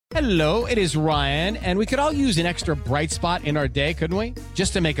Hello, it is Ryan, and we could all use an extra bright spot in our day, couldn't we?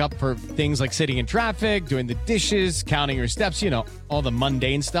 Just to make up for things like sitting in traffic, doing the dishes, counting your steps, all the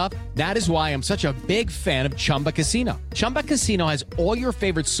mundane stuff. That is why I'm such a big fan of Chumba Casino. Chumba Casino has all your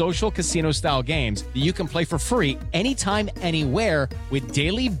favorite social casino-style games that you can play for free anytime, anywhere with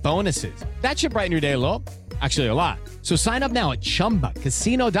daily bonuses. That should brighten your day a little. Actually, a lot. So sign up now at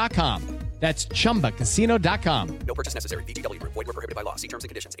ChumbaCasino.com. That's ChumbaCasino.com. No purchase necessary. VGW Group. Void where prohibited by law. See terms and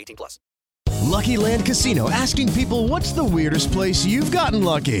conditions. 18+. Lucky Land Casino, asking people, what's the weirdest place you've gotten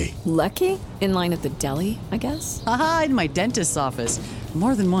lucky? Lucky? In line at the deli, I guess? Aha, in my dentist's office.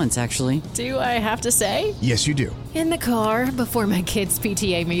 More than once, actually. Do I have to say? Yes, you do. In the car before my kids'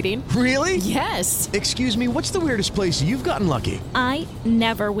 PTA meeting. Really? Yes. Excuse me, what's the weirdest place you've gotten lucky? I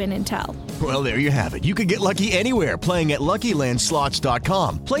never win and tell. Well, there you have it. You can get lucky anywhere, playing at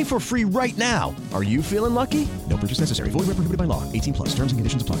LuckyLandSlots.com. Play for free right now. Are you feeling lucky? No purchase necessary. Void where prohibited by law. 18+. Terms and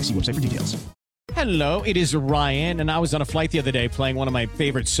conditions apply. See website for details. Hello, it is Ryan, and I was on a flight the other day playing one of my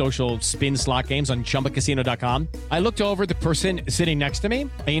favorite social spin slot games on ChumbaCasino.com. I looked over at the person sitting next to me,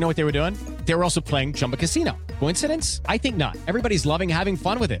 and you know what they were doing? They were also playing Chumba Casino. Coincidence? I think not. Everybody's loving having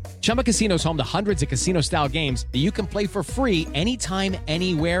fun with it. Chumba Casino is home to hundreds of casino-style games that you can play for free anytime,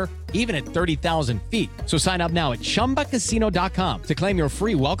 anywhere, even at 30,000 feet. So sign up now at ChumbaCasino.com to claim your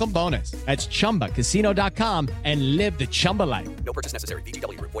free welcome bonus. That's ChumbaCasino.com and live the Chumba life. No purchase necessary.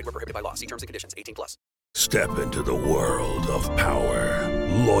 VGW Group. Void where prohibited by law. See terms and conditions. 18+. Step into the world of power,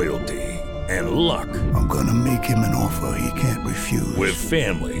 loyalty, and luck. I'm gonna make him an offer he can't refuse. With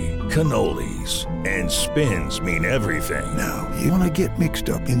family, cannolis, and spins mean everything. Now, you wanna get mixed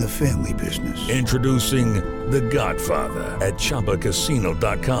up in the family business. Introducing The Godfather at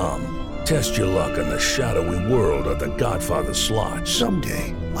ChumbaCasino.com. Test your luck in the shadowy world of The Godfather slot.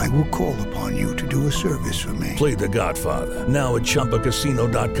 Someday, I will call upon you to do a service for me. Play The Godfather, now at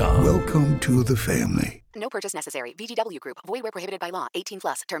ChumbaCasino.com. Welcome to the family. No purchase necessary. VGW Group. Void where prohibited by law.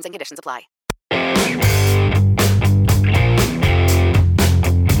 18+. Terms and conditions apply.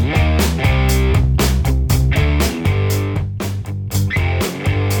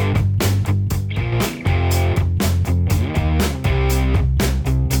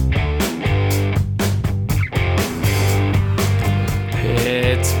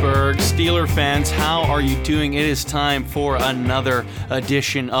 Pittsburgh Steeler fans, how are you doing? It is time for another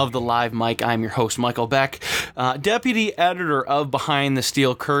edition of the Live Mic. I'm your host, Michael Beck, deputy editor of Behind the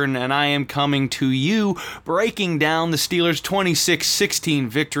Steel Curtain, and I am coming to you breaking down the Steelers' 26-16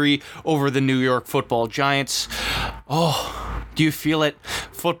 victory over the New York Football Giants. Oh, do you feel it?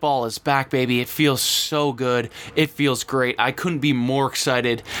 Football is back, baby. It feels so good. It feels great. I couldn't be more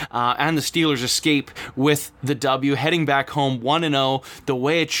excited. And the Steelers escape with the W, heading back home 1-0, the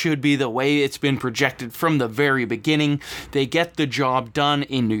way it should be, the way it's been projected from the very beginning. They get the job done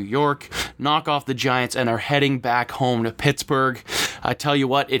in New York, knock off the Giants, and are heading back home to Pittsburgh. I tell you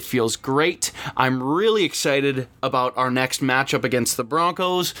what, it feels great. I'm really excited about our next matchup against the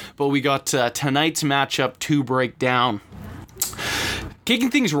Broncos, but we got tonight's matchup to break down.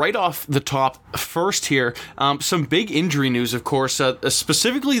 Kicking things right off the top first here, some big injury news, of course.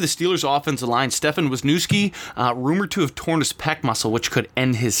 Specifically, the Steelers' offensive line, Stefan Wisniewski, rumored to have torn his pec muscle, which could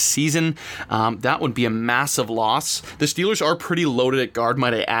end his season. That would be a massive loss. The Steelers are pretty loaded at guard,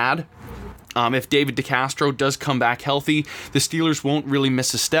 might I add. If David DeCastro does come back healthy, the Steelers won't really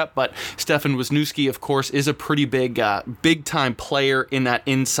miss a step, but Stefan Wisniewski, of course, is a pretty big-time player in that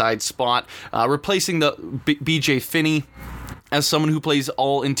inside spot, replacing the B.J. Finney as someone who plays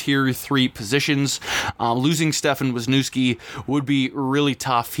all interior three positions. Losing Stefan Wisniewski would be really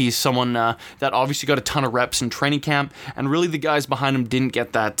tough. He's someone that obviously got a ton of reps in training camp, and really the guys behind him didn't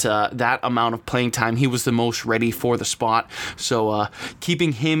get that amount of playing time. He was the most ready for the spot. So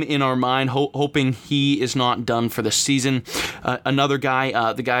keeping him in our mind, hoping he is not done for the season. Another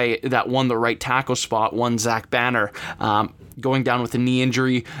guy, the guy that won the right tackle spot, Zach Banner, going down with a knee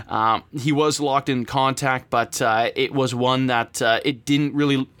injury. He was locked in contact, but it was one that it didn't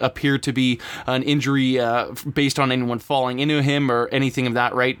really appear to be an injury based on anyone falling into him or anything of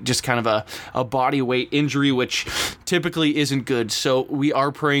that, right? Just kind of a body weight injury, which typically isn't good. So we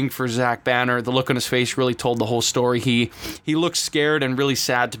are praying for Zach Banner. The look on his face really told the whole story. He looked scared and really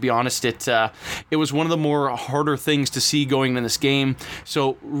sad, to be honest. It was one of the more harder things to see going in this game.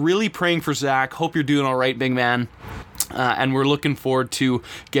 So really praying for Zach. Hope you're doing all right, big man. And we're looking forward to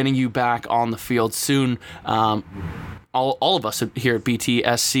getting you back on the field soon. All of us here at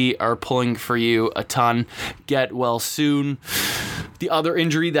BTSC are pulling for you a ton. Get well soon. The other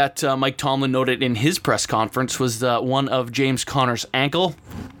injury that Mike Tomlin noted in his press conference was the one of James Conner's ankle.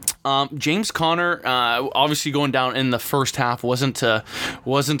 James Conner, obviously going down in the first half wasn't a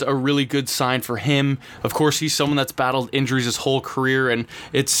really good sign for him. Of course, he's someone that's battled injuries his whole career, and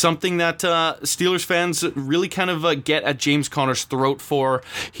it's something that Steelers fans really kind of get at James Conner's throat for.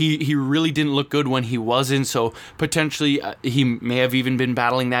 He really didn't look good when he wasn't, so potentially he may have even been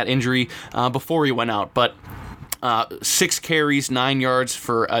battling that injury before he went out. But 6 carries, 9 yards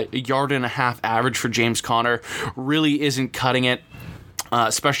for a 1.5 yard average for James Conner really isn't cutting it.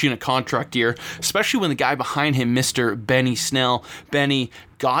 Especially in a contract year, especially when the guy behind him, Mr. Benny Snell, Benny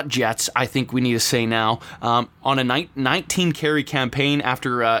got Jets, I think we need to say now, on a 19-carry campaign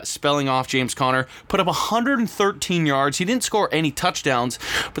after spelling off James Conner, put up 113 yards. He didn't score any touchdowns,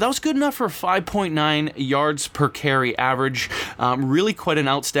 but that was good enough for a 5.9 yards per carry average. Really quite an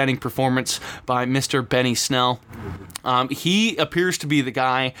outstanding performance by Mr. Benny Snell. He appears to be the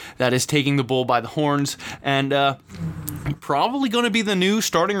guy that is taking the bull by the horns, and probably going to be the new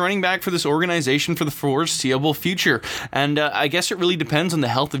starting running back for this organization for the foreseeable future. And I guess it really depends on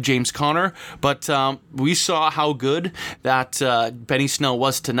the health of James Conner, but we saw how good that Benny Snell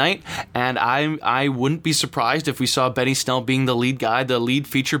was tonight, and I wouldn't be surprised if we saw Benny Snell being the lead guy, the lead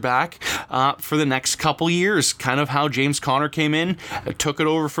feature back for the next couple years, kind of how James Conner came in, took it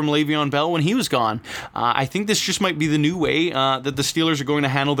over from Le'Veon Bell when he was gone. I think this just might be the new way that the Steelers are going to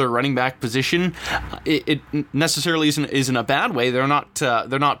handle their running back position. It necessarily isn't a bad way. They're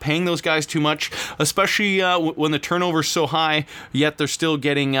not paying those guys too much, especially when the turnover is so high, yet they're still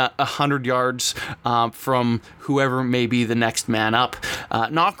getting 100 yards from whoever may be the next man up.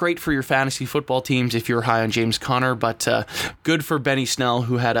 Not great for your fantasy football teams if you're high on James Conner, but good for Benny Snell,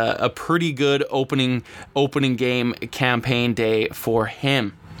 who had a pretty good opening game campaign day for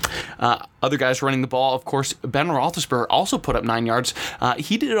him. Other guys running the ball, of course, Ben Roethlisberger also put up 9 yards.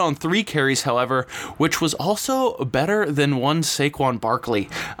 He did it on 3 carries, however, which was also better than one Saquon Barkley.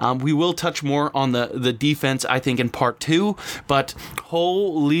 We will touch more on the defense, I think, in part 2, but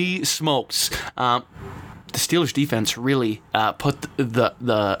holy smokes. The Steelers defense really put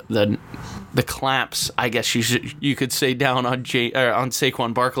the clamps, I guess you could say, down on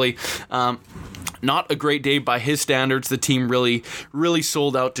Saquon Barkley. Not a great day by his standards. The team really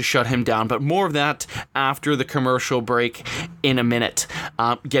sold out to shut him down. But more of that after the commercial break in a minute.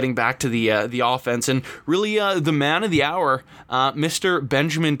 Getting back to the offense, and really the man of the hour, Mr.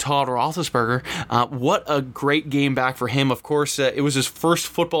 Benjamin Todd Roethlisberger. What a great game back for him. Of course, it was his first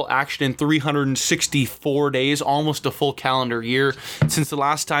football action in 364 days, almost a full calendar year, since the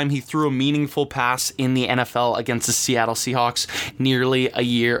last time he threw a meaningful pass in the NFL against the Seattle Seahawks nearly a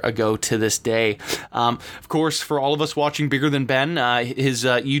year ago to this day. Of course, for all of us watching Bigger Than Ben, his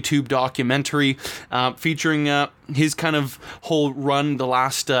YouTube documentary featuring his kind of whole run the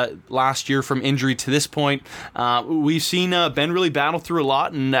last year from injury to this point, we've seen Ben really battle through a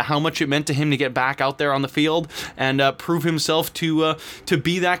lot, and how much it meant to him to get back out there on the field and prove himself to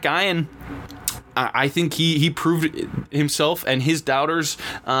be that guy. And I think he proved himself and his doubters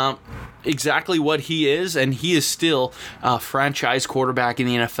exactly what he is, and he is still a franchise quarterback in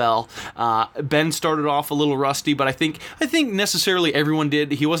the NFL. Ben started off a little rusty, but I think necessarily everyone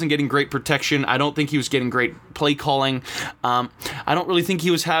did. He wasn't getting great protection. I don't think he was getting great play calling. I don't really think he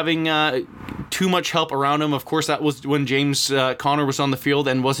was having too much help around him. Of course, that was when James Conner was on the field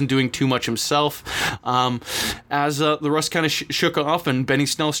and wasn't doing too much himself. As the rust kind of shook off and Benny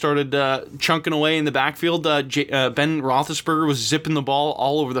Snell started chunking away in the backfield, Ben Roethlisberger was zipping the ball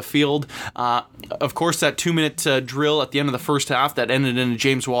all over the field. Of course, that 2-minute drill at the end of the first half that ended in a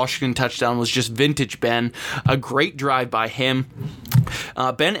James Washington touchdown was just vintage Ben. A great drive by him.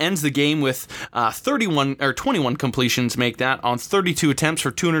 Ben ends the game with 21 completions, make that, on 32 attempts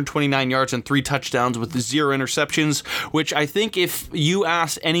for 229 yards and 3 touchdowns with 0 interceptions, which I think if you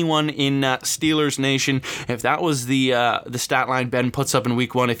asked anyone in Steelers Nation if that was the stat line Ben puts up in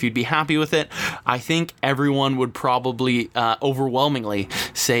week 1, if you'd be happy with it, I think everyone would probably overwhelmingly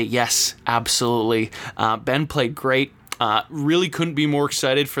say yes, absolutely. Ben played great. Really couldn't be more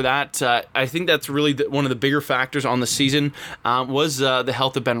excited for that. I think that's really one of the bigger factors on the season was the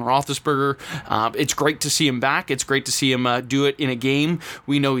health of Ben Roethlisberger. It's great to see him back. It's great to see him do it in a game.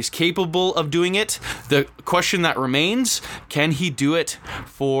 We know he's capable of doing it. The question that remains, can he do it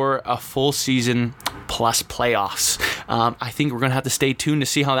for a full season plus playoffs? I think we're going to have to stay tuned to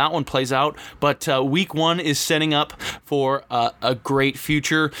see how that one plays out. But week 1 is setting up for a great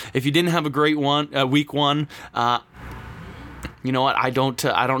future. If you didn't have a great week 1, you know what, I don't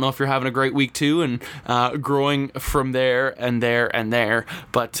know if you're having a great week too, and growing from there and there and there.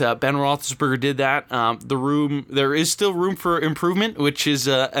 But Ben Roethlisberger did that. There is still room for improvement, which is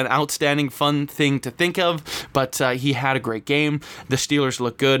an outstanding, fun thing to think of. But he had a great game. The Steelers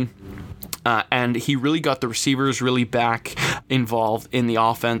look good. And he really got the receivers really back involved in the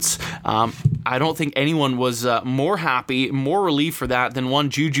offense. I don't think anyone was more happy, more relieved for that than one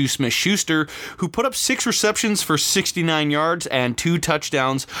Juju Smith-Schuster, who put up 6 receptions for 69 yards and 2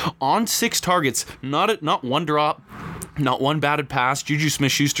 touchdowns on 6 targets. Not one drop, not one batted pass. Juju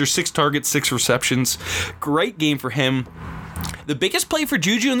Smith-Schuster, 6 targets, 6 receptions. Great game for him. The biggest play for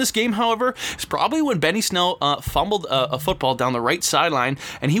Juju in this game, however, is probably when Benny Snell fumbled a football down the right sideline,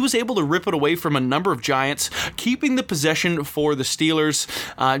 and he was able to rip it away from a number of Giants, keeping the possession for the Steelers.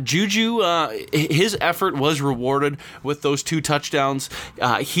 Juju, his effort was rewarded with those 2 touchdowns.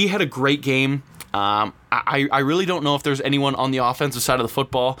 He had a great game. I really don't know if there's anyone on the offensive side of the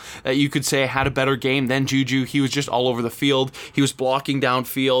football that you could say had a better game than Juju. He was just all over the field. He was blocking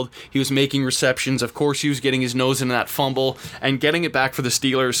downfield. He was making receptions. Of course, he was getting his nose into that fumble and getting it back for the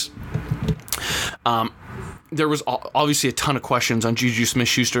Steelers. There was obviously a ton of questions on Juju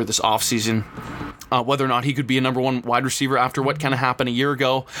Smith-Schuster this offseason, whether or not he could be a number 1 wide receiver after what kind of happened a year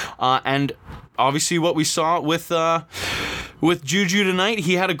ago. And obviously what we saw with Juju tonight,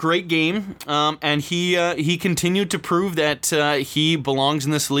 he had a great game, and he continued to prove that he belongs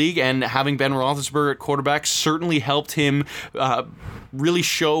in this league, and having Ben Roethlisberger at quarterback certainly helped him really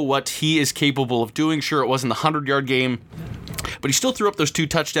show what he is capable of doing. Sure, it wasn't the 100-yard game, but he still threw up those 2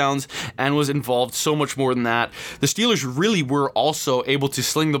 touchdowns and was involved so much more than that. The Steelers really were also able to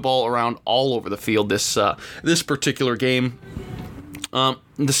sling the ball around all over the field this particular game.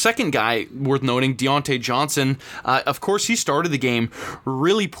 The second guy worth noting, Deontay Johnson, of course, he started the game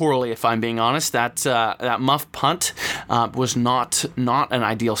really poorly, if I'm being honest. That muff punt was not an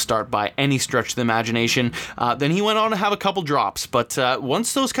ideal start by any stretch of the imagination. Then he went on to have a couple drops, but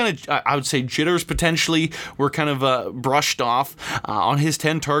once those kind of, I would say, jitters potentially were kind of brushed off, on his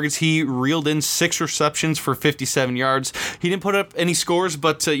 10 targets, he reeled in 6 receptions for 57 yards. He didn't put up any scores,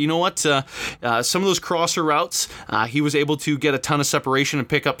 but you know what? Some of those crosser routes, he was able to get a ton of separation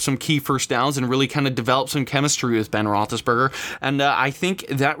and pick up some key first downs and really kind of develop some chemistry with Ben Roethlisberger. And I think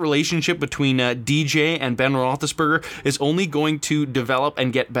that relationship between DJ and Ben Roethlisberger is only going to develop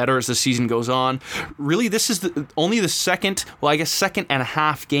and get better as the season goes on. Really, this is only the second and a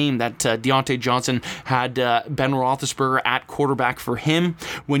half game that Deontay Johnson had Ben Roethlisberger at quarterback for him.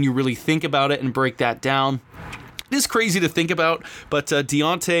 When you really think about it and break that down, it is crazy to think about, but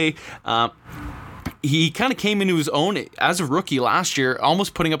Deontay, he kind of came into his own as a rookie last year,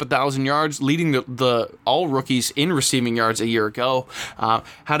 almost putting up 1,000 yards, leading the all rookies in receiving yards a year ago.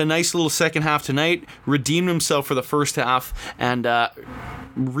 Had a nice little second half tonight, redeemed himself for the first half, and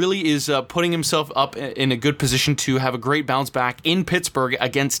really is putting himself up in a good position to have a great bounce back in Pittsburgh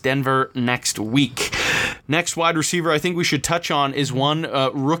against Denver next week. Next wide receiver I think we should touch on is one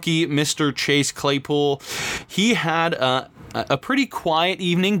rookie, Mr. Chase Claypool. He had a pretty quiet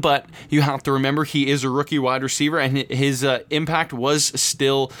evening, but you have to remember he is a rookie wide receiver, and his impact was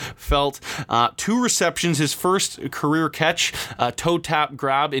still felt. 2 receptions, his first career catch, toe tap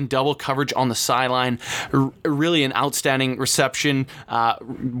grab in double coverage on the sideline. Really an outstanding reception.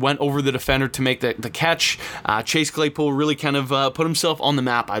 Went over the defender to make the catch. Chase Claypool really kind of put himself on the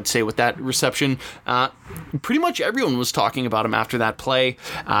map, I'd say, with that reception. Pretty much everyone was talking about him after that play.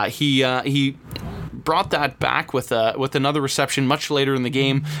 He brought that back with another reception much later in the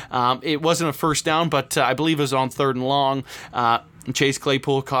game. It wasn't a first down, but I believe it was on 3rd and long. Chase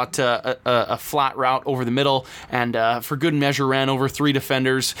Claypool caught a flat route over the middle and for good measure ran over 3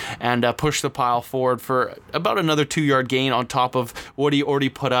 defenders and pushed the pile forward for about another 2-yard gain on top of what he already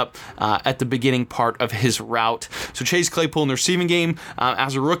put up at the beginning part of his route. So Chase Claypool in the receiving game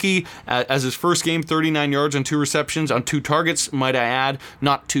as a rookie, as his first game, 39 yards on 2 receptions on 2 targets, might I add.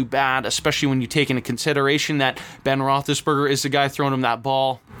 Not too bad, especially when you take into consideration that Ben Roethlisberger is the guy throwing him that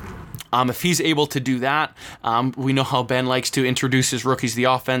ball. If he's able to do that, we know how Ben likes to introduce his rookies to the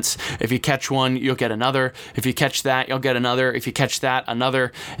offense. If you catch one, you'll get another. If you catch that, you'll get another. If you catch that,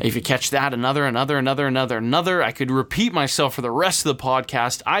 another. If you catch that, another. I could repeat myself for the rest of the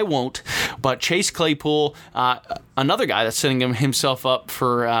podcast. I won't. But Chase Claypool, another guy that's setting himself up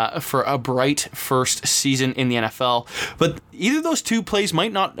for a bright first season in the NFL. But either of those 2 plays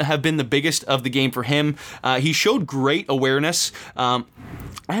might not have been the biggest of the game for him. He showed great awareness.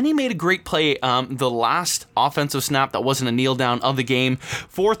 And he made a great play the last offensive snap that wasn't a kneel down of the game.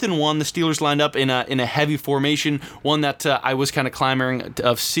 4th and 1, the Steelers lined up in a heavy formation, one that I was kind of clamoring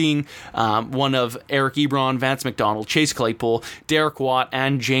of seeing. One of Eric Ebron, Vance McDonald, Chase Claypool, Derek Watt,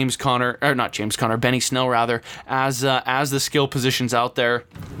 and Benny Snell rather, as the skill positions out there.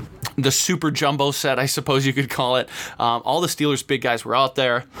 The super jumbo set, I suppose you could call it. All the Steelers' big guys were out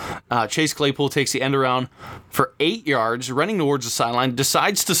there. Chase Claypool takes the end around for 8 yards, running towards the sideline,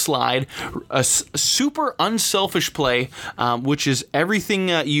 decides to slide. A super unselfish play, which is everything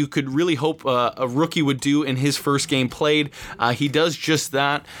you could really hope a rookie would do in his first game played. He does just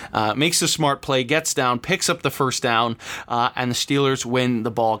that, makes a smart play, gets down, picks up the first down, and the Steelers win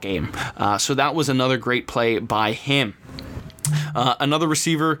the ball game. So that was another great play by him. Another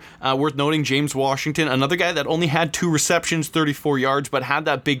receiver worth noting, James Washington, another guy that only had 2 receptions, 34 yards, but had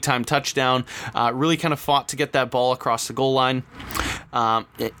that big-time touchdown. Really kind of fought to get that ball across the goal line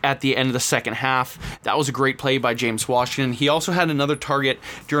at the end of the second half. That was a great play by James Washington. He also had another target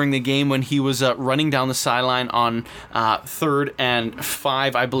during the game when he was running down the sideline on 3rd and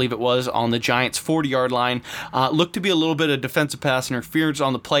 5, I believe it was, on the Giants' 40-yard line. Looked to be a little bit of defensive pass interference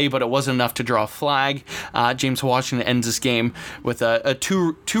on the play, but it wasn't enough to draw a flag. James Washington ends this game with a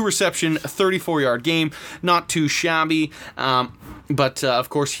two reception, 34-yard game. Not too shabby, but of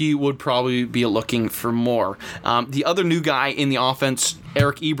course he would probably be looking for more. The other new guy in the offense,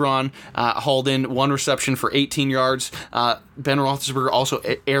 Eric Ebron, hauled in 1 reception for 18 yards. Ben Roethlisberger also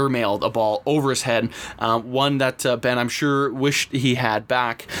airmailed a ball over his head, one that Ben, I'm sure, wished he had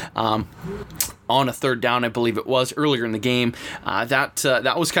back. On a 3rd down, I believe it was, earlier in the game.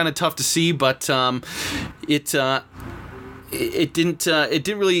 That was kind of tough to see, but it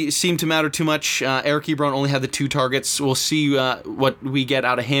didn't really seem to matter too much. Eric Ebron only had the 2 targets. We'll see what we get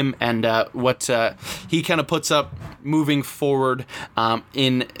out of him and what he kind of puts up moving forward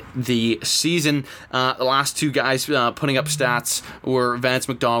in the season. The last 2 guys putting up stats were Vance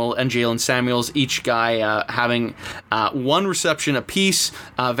McDonald and Jalen Samuels, each guy having 1 reception apiece.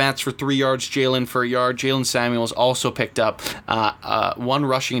 Vance for 3 yards, Jalen for 1 yard. Jalen Samuels also picked up 1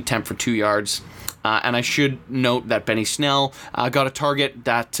 rushing attempt for 2 yards. And I should note that Benny Snell got a target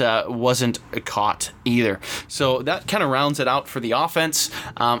that wasn't caught either. So that kind of rounds it out for the offense.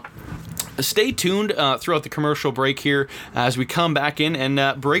 Stay tuned throughout the commercial break here as we come back in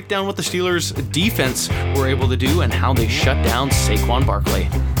and break down what the Steelers' defense were able to do and how they shut down Saquon Barkley.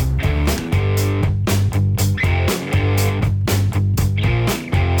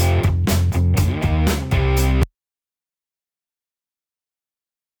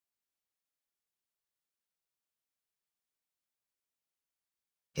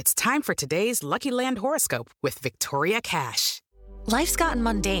 It's time for today's Lucky Land horoscope with Victoria Cash. Life's gotten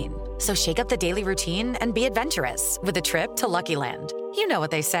mundane, so shake up the daily routine and be adventurous with a trip to Lucky Land. You know what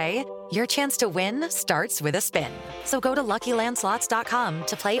they say, your chance to win starts with a spin. So go to LuckyLandSlots.com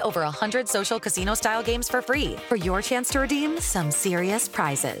to play over 100 social casino-style games for free for your chance to redeem some serious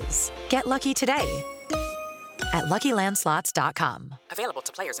prizes. Get lucky today at LuckyLandSlots.com. Available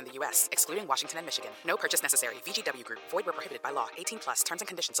to players in the U.S., excluding Washington and Michigan. No purchase necessary. VGW Group. Void where prohibited by law. 18+. Terms and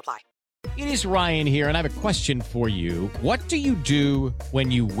conditions apply. It is Ryan here, and I have a question for you. What do you do when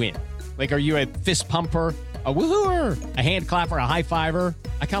you win? Like, are you a fist pumper, a woohooer, a hand clapper, a high fiver?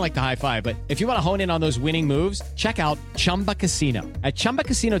 I kind of like the high five, but if you want to hone in on those winning moves, check out Chumba Casino. At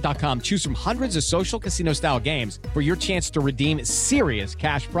ChumbaCasino.com, choose from hundreds of social casino-style games for your chance to redeem serious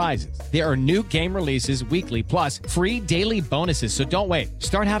cash prizes. There are new game releases weekly, plus free daily bonuses. So don't wait.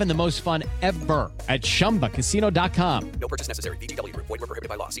 Start having the most fun ever at ChumbaCasino.com. No purchase necessary. VGW Group. Void where prohibited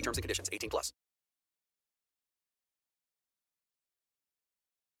by law. See terms and conditions. 18+.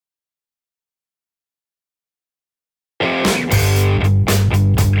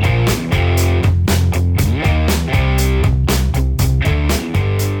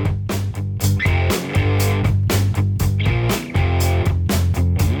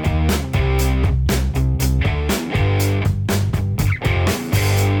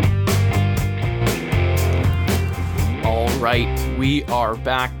 We are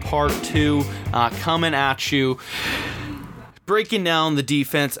back, part 2, coming at you, breaking down the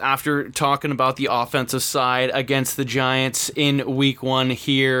defense after talking about the offensive side against the Giants in week 1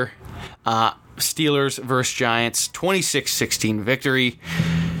 here. Steelers versus Giants, 26-16 victory.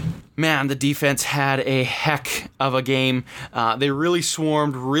 Man, the defense had a heck of a game. They really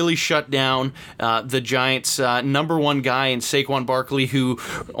swarmed, really shut down the Giants' number 1 guy in Saquon Barkley, who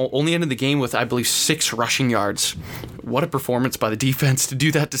only ended the game with, I believe, 6 rushing yards. What a performance by the defense to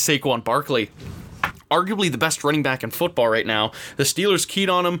do that to Saquon Barkley. Arguably the best running back in football right now. The Steelers keyed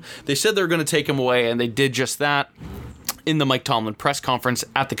on him. They said they were going to take him away, and they did just that. in the Mike Tomlin press conference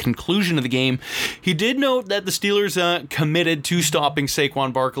at the conclusion of the game. He did note that the Steelers committed to stopping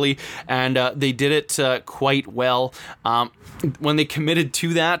Saquon Barkley, and they did it quite well. When they committed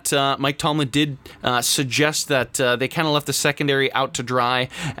to that, Mike Tomlin did suggest that they kind of left the secondary out to dry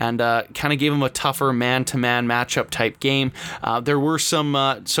and kind of gave him a tougher man-to-man matchup type game. There were some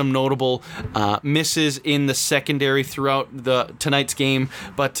notable misses in the secondary throughout tonight's game,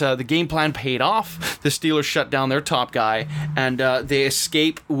 but the game plan paid off. The Steelers shut down their top guy, and they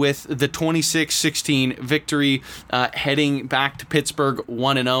escape with the 26-16 victory, heading back to Pittsburgh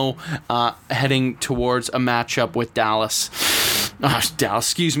 1-0, heading towards a matchup with Denver.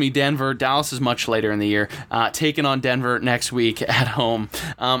 Dallas is much later in the year, taking on Denver next week at home.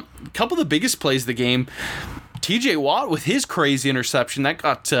 A couple of the biggest plays of the game, TJ Watt with his crazy interception that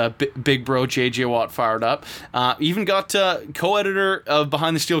got big bro JJ Watt fired up. Even got co-editor of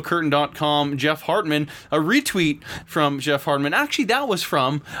BehindTheSteelCurtain.com, Jeff Hartman, a retweet from Jeff Hartman. Actually, that was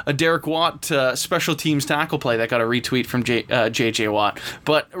from a Derek Watt special teams tackle play that got a retweet from JJ Watt.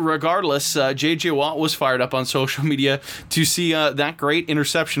 But regardless, JJ Watt was fired up on social media to see that great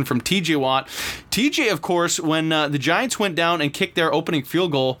interception from TJ Watt. TJ, of course, when the Giants went down and kicked their opening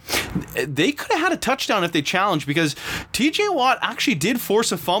field goal, they could have had a touchdown if they challenged, because TJ Watt actually did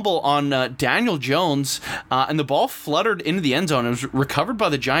force a fumble on Daniel Jones, and the ball fluttered into the end zone. It was recovered by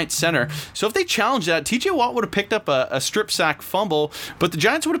the Giants center. So if they challenged that, TJ Watt would have picked up a strip sack fumble, but the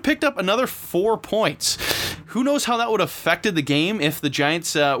Giants would have picked up another 4 points. Who knows how that would have affected the game if the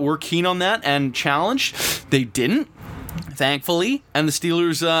Giants were keen on that and challenged. They didn't, thankfully, and the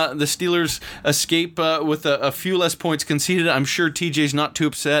Steelers escape with a few less points conceded. I'm sure TJ's not too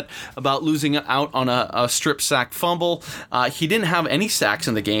upset about losing out on a strip sack fumble. He didn't have any sacks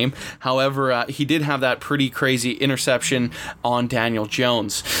in the game. However, he did have that pretty crazy interception on Daniel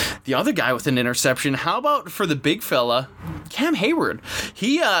Jones. The other guy with an interception, how about for the big fella, Cam Hayward?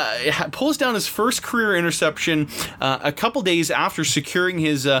 He pulls down his first career interception a couple days after securing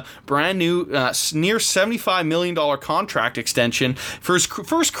his brand new near $75 million contract extension for his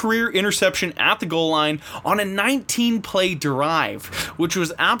first career interception at the goal line on a 19-play drive, which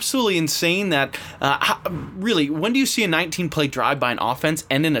was absolutely insane. That really, when do you see a 19-play drive by an offense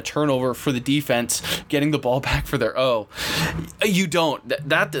end in a turnover for the defense getting the ball back for their You don't.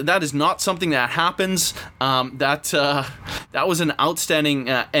 That is not something that happens. That was an outstanding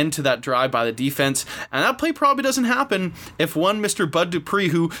end to that drive by the defense, and that play probably doesn't happen if one Mr. Bud Dupree,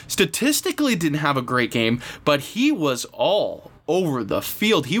 who statistically didn't have a great game, but he was all over the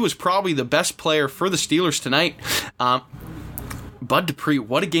field. He was probably the best player for the Steelers tonight. Bud Dupree,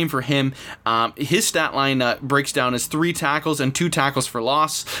 what a game for him. His stat line breaks down as 3 tackles and 2 tackles for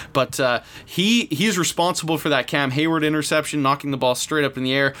loss, but he is responsible for that Cam Hayward interception, knocking the ball straight up in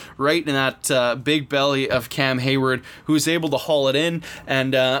the air, right in that big belly of Cam Hayward, who was able to haul it in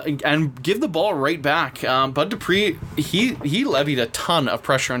and give the ball right back. Bud Dupree, he levied a ton of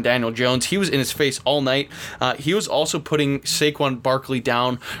pressure on Daniel Jones. He was in his face all night. He was also putting Saquon Barkley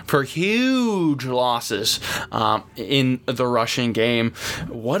down for huge losses in the rushing game.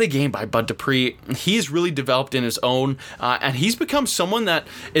 What a game by Bud Dupree. He's really developed in his own, and he's become someone that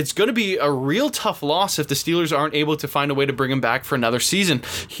it's going to be a real tough loss if the Steelers aren't able to find a way to bring him back for another season.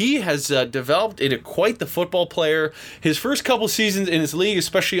 He has developed into quite the football player. His first couple seasons in his league,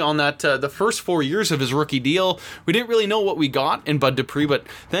 especially on that the first 4 years of his rookie deal, we didn't really know what we got in Bud Dupree, but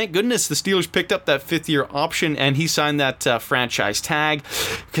thank goodness the Steelers picked up that 5th-year option and he signed that franchise tag,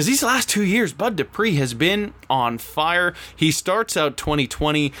 because these last 2 years, Bud Dupree has been on fire. He starts out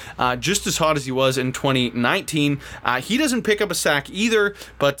 2020 just as hot as he was in 2019. He doesn't pick up a sack either,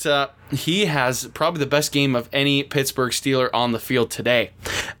 but he has probably the best game of any Pittsburgh Steeler on the field today.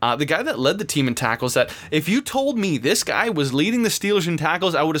 The guy that led the team in tackles, that if you told me this guy was leading the Steelers in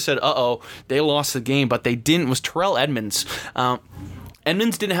tackles, I would have said, they lost the game, but they didn't, was Terrell Edmunds.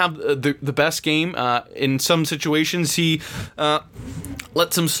 Edmunds didn't have the best game. In some situations, he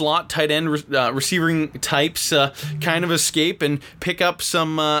let some slot tight end receiving types kind of escape and pick up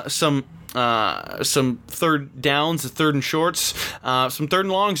some third downs, third and shorts, some third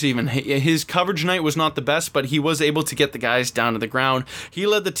and longs even. His coverage night was not the best, but he was able to get the guys down to the ground. He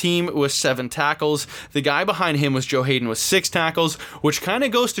led the team with 7 tackles. The guy behind him was Joe Hayden with 6 tackles, which kind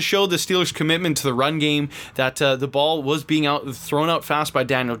of goes to show the Steelers' commitment to the run game, that the ball was being thrown out fast by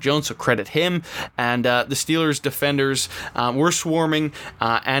Daniel Jones, so credit him. And the Steelers' defenders were swarming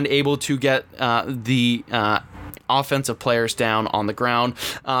and able to get the offensive players down on the ground.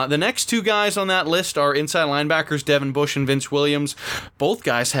 The next two guys on that list are inside linebackers Devin Bush and Vince Williams. Both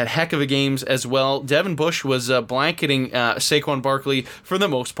guys had heck of a games as well. Devin Bush was blanketing Saquon Barkley for the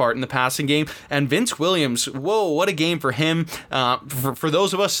most part in the passing game, and Vince Williams, whoa, what a game for him. For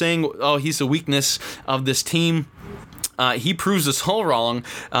those of us saying, oh, he's the weakness of this team, he proves us all wrong,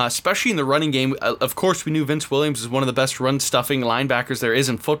 especially in the running game. Of course, we knew Vince Williams is one of the best run-stuffing linebackers there is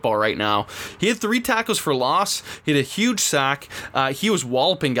in football right now. He had 3 tackles for loss. He had a huge sack. He was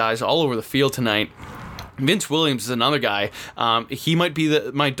walloping guys all over the field tonight. Vince Williams is another guy. He might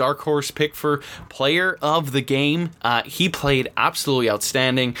be my dark horse pick for player of the game. He played absolutely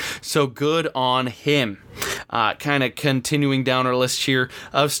outstanding, so good on him. Kind of continuing down our list here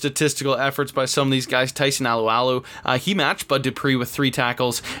of statistical efforts by some of these guys. Tyson Alualu, he matched Bud Dupree with 3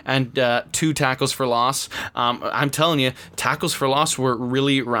 tackles and 2 tackles for loss. I'm telling you, tackles for loss were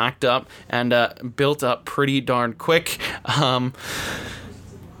really racked up and built up pretty darn quick.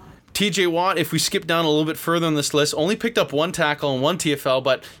 TJ Watt, if we skip down a little bit further on this list, only picked up 1 tackle and 1 TFL,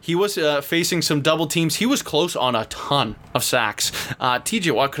 but he was facing some double teams. He was close on a ton of sacks.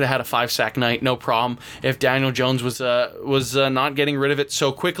 TJ Watt could have had a 5-sack night, no problem, if Daniel Jones was not getting rid of it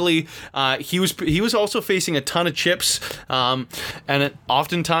so quickly. He was also facing a ton of chips, and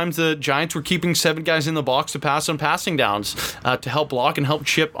oftentimes the Giants were keeping 7 guys in the box to pass on passing downs to help block and help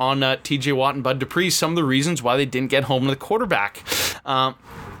chip on TJ Watt and Bud Dupree. Some of the reasons why they didn't get home to the quarterback.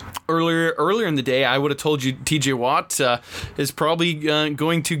 Earlier in the day, I would have told you TJ Watt is probably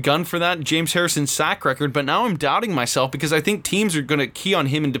going to gun for that James Harrison sack record, but now I'm doubting myself because I think teams are going to key on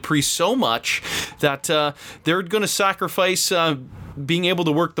him and Dupree so much that they're going to sacrifice being able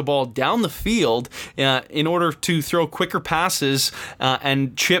to work the ball down the field in order to throw quicker passes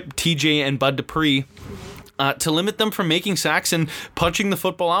and chip TJ and Bud Dupree. To limit them from making sacks and punching the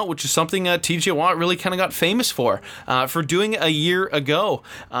football out, which is something TJ Watt really kind of got famous for doing a year ago.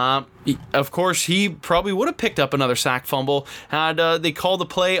 Of course, he probably would have picked up another sack fumble had they called the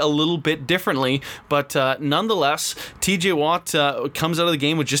play a little bit differently, but nonetheless, TJ Watt comes out of the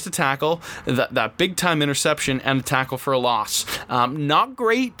game with just a tackle, that big-time interception, and a tackle for a loss. Not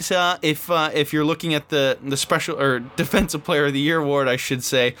great if you're looking at the special or Defensive Player of the Year award, I should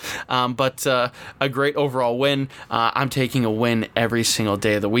say, but a great overall win. I'm taking a win every single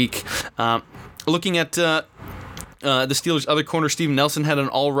day of the week. Looking at the Steelers' other corner, Steven Nelson, had an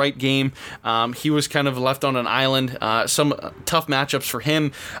all-right game. He was kind of left on an island. Some tough matchups for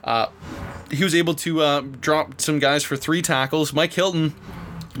him. He was able to drop some guys for 3 tackles. Mike Hilton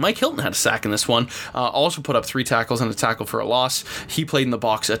had a sack in this one. Also put up 3 tackles and a tackle for a loss. He played in the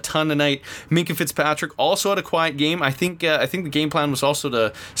box a ton tonight. Minkah Fitzpatrick also had a quiet game. I think the game plan was also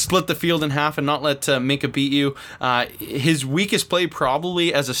to split the field in half and not let Minkah beat you. His weakest play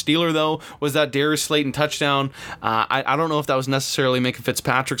probably as a Steeler, though, was that Darius Slayton touchdown. I don't know if that was necessarily Minkah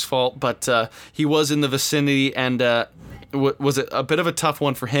Fitzpatrick's fault, but he was in the vicinity and was a bit of a tough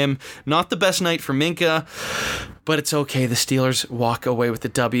one for him. Not the best night for Minkah, but it's okay. The Steelers walk away with the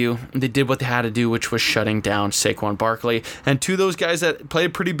W. They did what they had to do, which was shutting down Saquon Barkley. And 2 of those guys that played a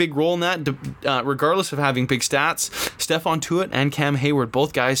pretty big role in that, regardless of having big stats, Stephon Tuitt and Cam Hayward,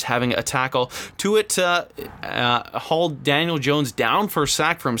 both guys having a tackle. Tuitt hauled Daniel Jones down for a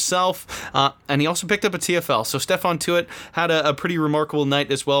sack for himself, and he also picked up a TFL. So Stephon Tuitt had a pretty remarkable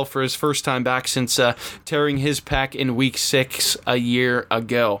night as well for his first time back since tearing his pec in Week 6 a year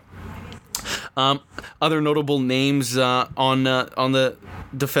ago. Other notable names on the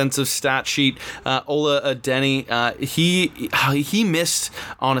defensive stat sheet, Ola Adeni, he missed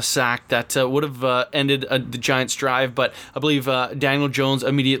on a sack that would have ended the Giants' drive, but I believe Daniel Jones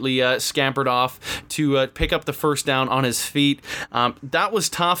immediately scampered off to pick up the first down on his feet. That was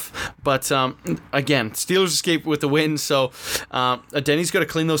tough, but again, Steelers escaped with the win, so Adeni's got to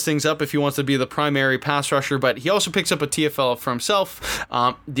clean those things up if he wants to be the primary pass rusher, but he also picks up a TFL for himself.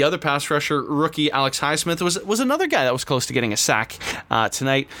 The other pass rusher, rookie Alex Highsmith, was another guy that was close to getting a sack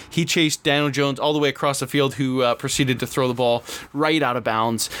tonight. He chased Daniel Jones all the way across the field, who proceeded to throw the ball right out of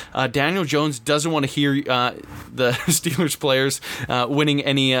bounds. Daniel Jones doesn't want to hear the Steelers players winning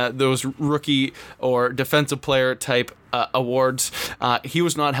any those rookie or defensive player type awards. He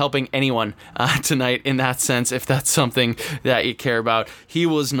was not helping anyone tonight in that sense, if that's something that you care about. He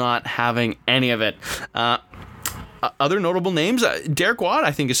was not having any of it. Other notable names, Derek Watt,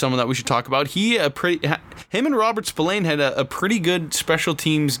 I think, is someone that we should talk about. Him and Robert Spillane had a pretty good special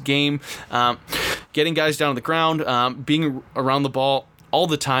teams game, getting guys down on the ground, being around the ball all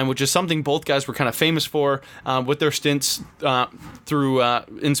the time, which is something both guys were kind of famous for with their stints through,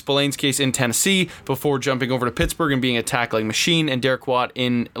 in Spillane's case, in Tennessee, before jumping over to Pittsburgh and being a tackling machine, and Derek Watt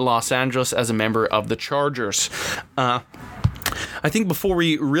in Los Angeles as a member of the Chargers. I think before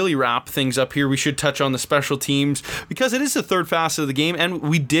we really wrap things up here, we should touch on the special teams, because it is the third facet of the game, and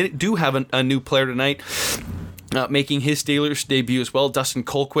we do have a new player tonight. Making his Steelers debut as well. Dustin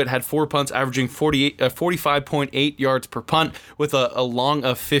Colquitt had 4 punts, averaging 45.8 yards per punt, with a long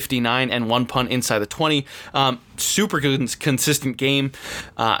of 59 and 1 punt inside the 20. Super consistent game.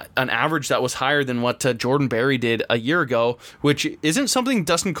 An average that was higher than what Jordan Berry did a year ago, which isn't something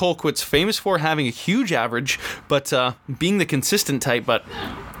Dustin Colquitt's famous for, having a huge average, but being the consistent type. But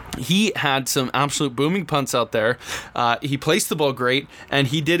he had some absolute booming punts out there. He placed the ball great, and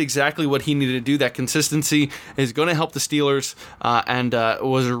he did exactly what he needed to do. That consistency is going to help the Steelers, and it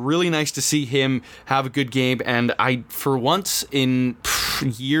was really nice to see him have a good game. And I, for once in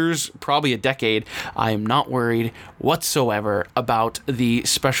years, probably a decade, I am not worried whatsoever about the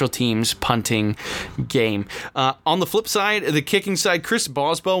special teams punting game. On the flip side, the kicking side, Chris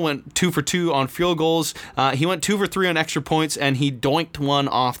Boswell went 2 for 2 on field goals. He went 2 for 3 on extra points, and he doinked one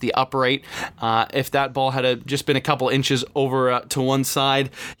off the upright. If that ball had just been a couple inches over to one side,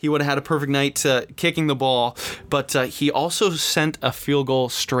 he would have had a perfect night kicking the ball. But he also sent a field goal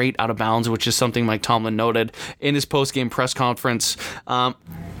straight out of bounds, which is something Mike Tomlin noted in his post-game press conference.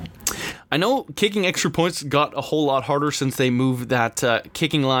 I know kicking extra points got a whole lot harder since they moved that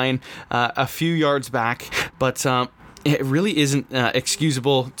kicking line a few yards back, but it really isn't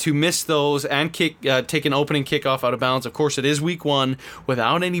excusable to miss those and take an opening kickoff out of bounds. Of course, it is week 1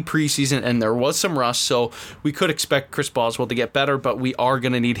 without any preseason, and there was some rust, so we could expect Chris Boswell to get better, but we are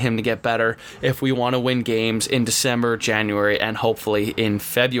going to need him to get better if we want to win games in December, January, and hopefully in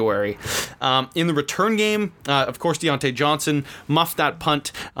February. In the return game, of course, Deontay Johnson muffed that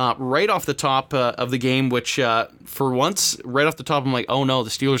punt right off the top of the game, which for once, right off the top, I'm like, oh no,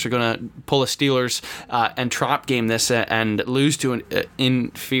 the Steelers are going to pull a Steelers and trap game this and lose to an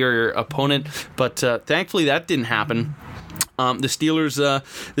inferior opponent. But thankfully, that didn't happen. The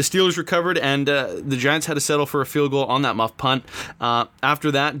Steelers recovered, and the Giants had to settle for a field goal on that muff punt.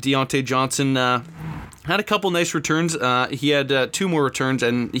 After that, Deontay Johnson had a couple nice returns. He had 2 more returns,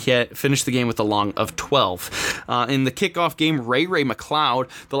 and he had finished the game with a long of 12. In the kickoff game, Ray McLeod,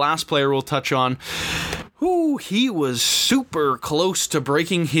 the last player we'll touch on, he was super close to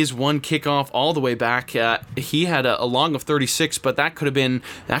breaking his one kickoff all the way back. He had a long of 36, but that could have been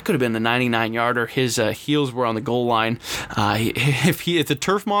a 99-yarder. His heels were on the goal line. If the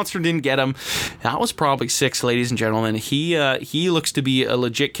turf monster didn't get him, that was probably 6, ladies and gentlemen. He looks to be a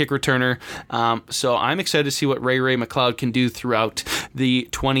legit kick returner. So I'm excited to see what Ray McLeod can do throughout the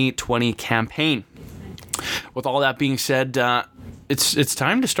 2020 campaign. With all that being said, it's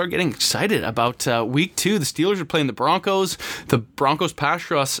time to start getting excited about week 2. The Steelers are playing the Broncos. The Broncos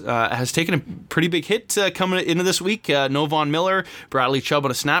pass rush has taken a pretty big hit coming into this week. No Von Miller, Bradley Chubb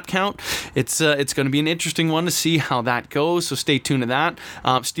on a snap count. It's going to be an interesting one to see how that goes, so stay tuned to that.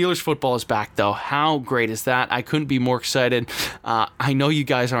 Steelers football is back, though. How great is that? I couldn't be more excited. I know you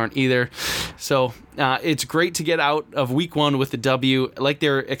guys aren't either. So it's great to get out of week 1 with the W like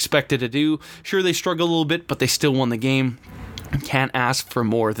they're expected to do. Sure, they struggled a little bit, but they still won the game. Can't ask for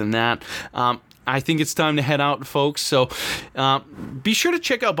more than that. I think it's time to head out, folks. So be sure to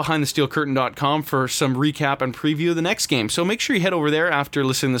check out BehindTheSteelCurtain.com for some recap and preview of the next game. So make sure you head over there after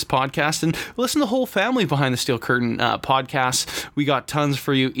listening to this podcast and listen to the whole family Behind the Steel Curtain podcasts. We got tons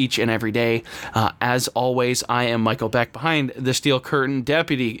for you each and every day. As always, I am Michael Beck, Behind the Steel Curtain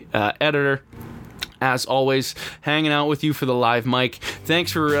deputy editor. As always, hanging out with you for the live mic.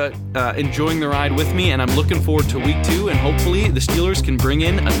 Thanks for enjoying the ride with me, and I'm looking forward to week 2, and hopefully the Steelers can bring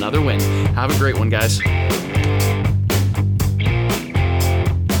in another win. Have a great one, guys.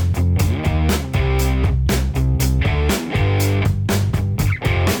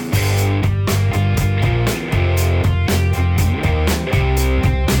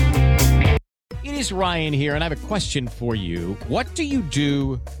 It is Ryan here, and I have a question for you. What do you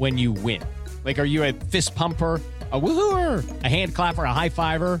do when you win? Like, are you a fist pumper, a woohooer, a hand clapper, a high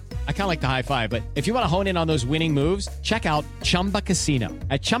fiver? I kind of like the high five, but if you want to hone in on those winning moves, check out Chumba Casino.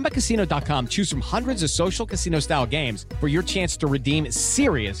 At ChumbaCasino.com, choose from hundreds of social casino-style games for your chance to redeem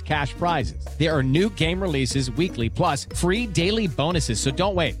serious cash prizes. There are new game releases weekly, plus free daily bonuses. So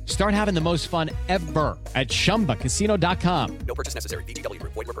don't wait. Start having the most fun ever at ChumbaCasino.com. No purchase necessary. VGW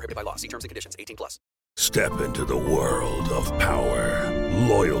Group. Void where prohibited by law. See terms and conditions. 18+. Step into the world of power,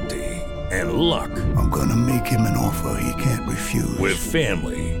 loyalty, and luck. I'm gonna make him an offer he can't refuse. With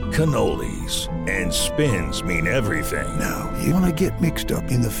family, cannolis, and spins mean everything. Now, you wanna get mixed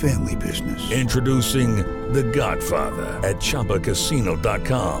up in the family business. Introducing The Godfather at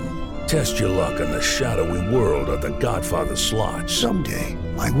ChumbaCasino.com. Test your luck in the shadowy world of The Godfather slot. Someday,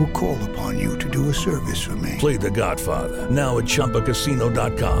 I will call upon you to do a service for me. Play The Godfather now at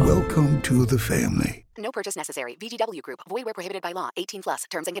ChumbaCasino.com. Welcome to the family. No purchase necessary. VGW Group. Void where prohibited by law. 18 plus.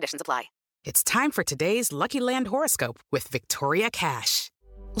 Terms and conditions apply. It's time for today's Lucky Land horoscope with Victoria Cash.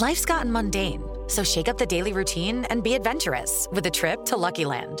 Life's gotten mundane, so shake up the daily routine and be adventurous with a trip to Lucky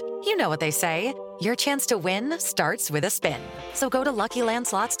Land. You know what they say. Your chance to win starts with a spin. So go to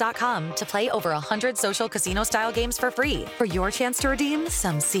LuckyLandSlots.com to play over 100 social casino-style games for free for your chance to redeem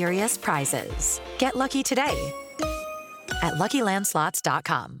some serious prizes. Get lucky today at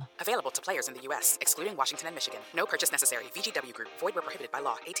LuckyLandSlots.com. Available to players in the U.S., excluding Washington and Michigan. No purchase necessary. VGW Group. Void where prohibited by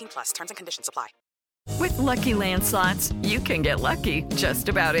law. 18 plus. Terms and conditions apply. With Lucky Land Slots, you can get lucky just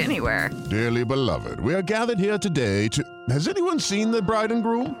about anywhere. Dearly beloved, we are gathered here today to... Has anyone seen the bride and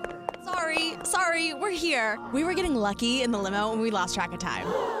groom? Sorry, we're here. We were getting lucky in the limo and we lost track of time.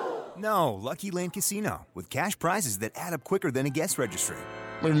 No, Lucky Land Casino, with cash prizes that add up quicker than a guest registry.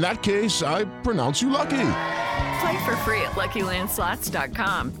 In that case, I pronounce you lucky. Play for free at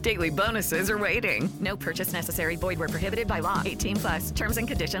LuckyLandSlots.com. Daily bonuses are waiting. No purchase necessary. Void where prohibited by law. 18 plus. Terms and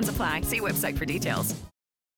conditions apply. See website for details.